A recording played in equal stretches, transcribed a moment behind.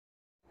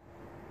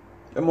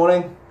Good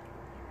morning.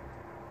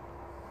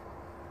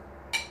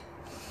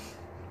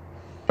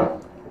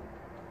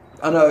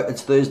 I know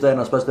it's Thursday and I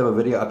was supposed to have a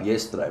video up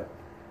yesterday.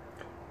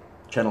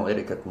 Channel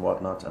etiquette and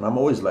whatnot, and I'm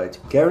always late.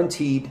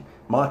 Guaranteed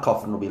my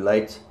coffin will be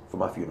late for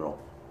my funeral.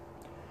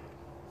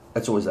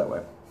 It's always that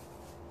way.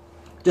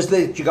 Just to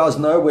let you guys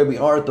know where we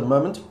are at the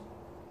moment.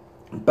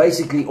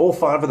 Basically, all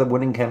 5 of the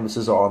winning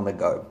canvases are on the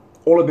go.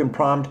 All have been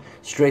primed,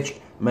 stretched,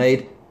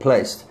 made,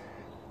 placed.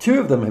 2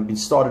 of them have been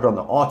started on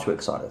the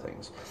artwork side of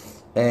things.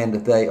 And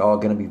they are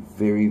going to be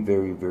very,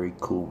 very, very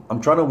cool. I'm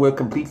trying to work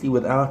completely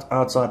without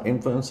outside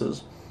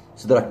influences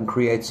so that I can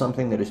create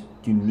something that is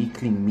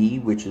uniquely me,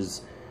 which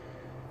is...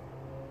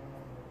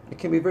 It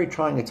can be very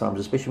trying at times,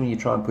 especially when you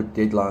try and put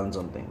deadlines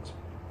on things.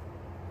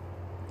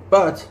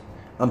 But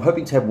I'm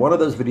hoping to have one of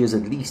those videos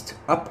at least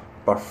up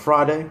by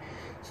Friday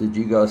so that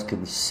you guys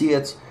can see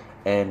it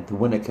and the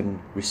winner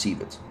can receive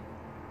it.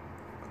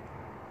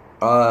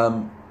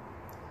 On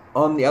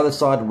the other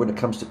side, when it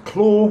comes to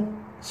Claw,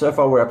 so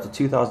far we're up to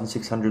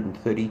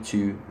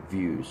 2,632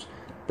 views.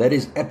 That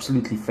is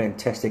absolutely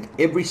fantastic.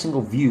 Every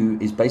single view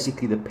is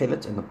basically the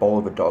pellet and the bowl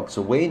of a dog.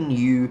 So when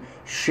you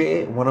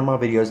share one of my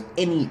videos,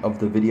 any of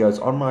the videos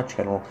on my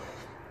channel,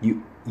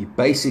 you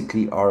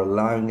basically are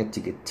allowing it to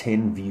get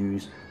 10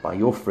 views by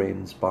your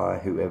friends, by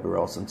whoever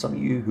else. And some of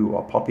you who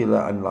are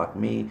popular, unlike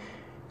me,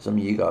 some of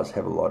you guys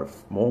have a lot of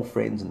more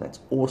friends, and that's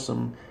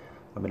awesome.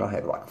 I mean, I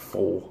have like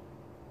 4.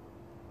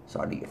 So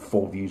I only get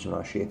 4 views when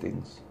I share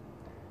things.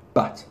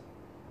 But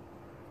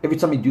every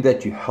time you do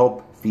that, you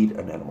help feed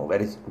an animal.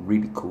 That is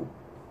really cool.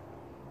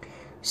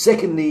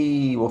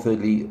 Secondly, or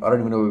thirdly, I don't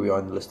even know where we are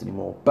in the list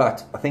anymore,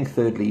 but I think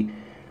thirdly,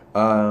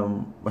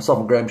 myself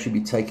and Graham should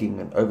be taking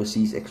an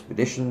overseas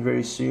expedition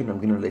very soon. I'm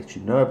going to let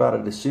you know about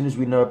it as soon as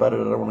we know about it.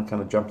 I don't want to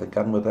kind of jump the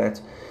gun with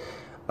that.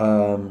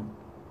 But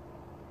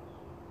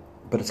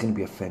it's going to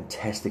be a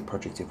fantastic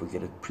project if we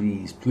get it.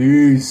 Please,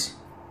 please,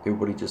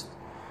 everybody just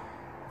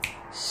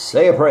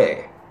say a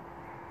prayer.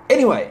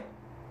 Anyway,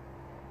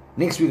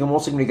 next week I'm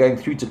also going to be going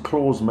through to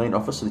Claw's main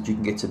office so that you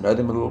can get to know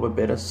them a little bit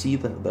better, see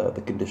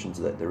the conditions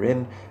that they're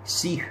in,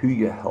 see who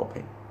you're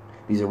helping.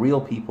 These are real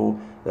people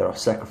that are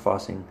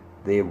sacrificing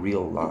their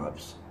real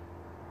lives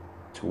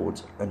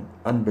towards an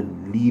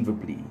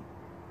unbelievably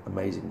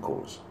amazing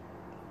cause.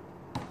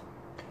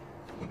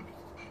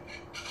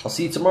 I'll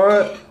see you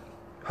tomorrow,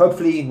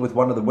 hopefully with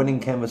one of the winning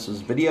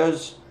canvases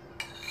videos.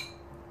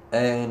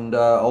 And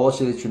I'll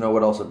also let you know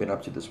what else I've been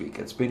up to this week.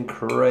 It's been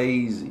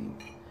crazy.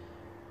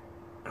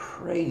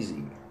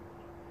 Crazy.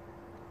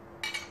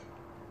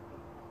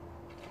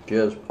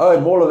 Cheers. Oh,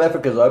 and Mall of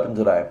Africa is open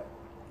today.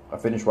 I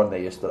finished one there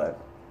yesterday.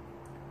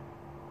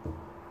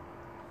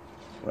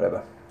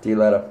 Whatever. See you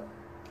later.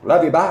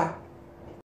 Love you. Bye.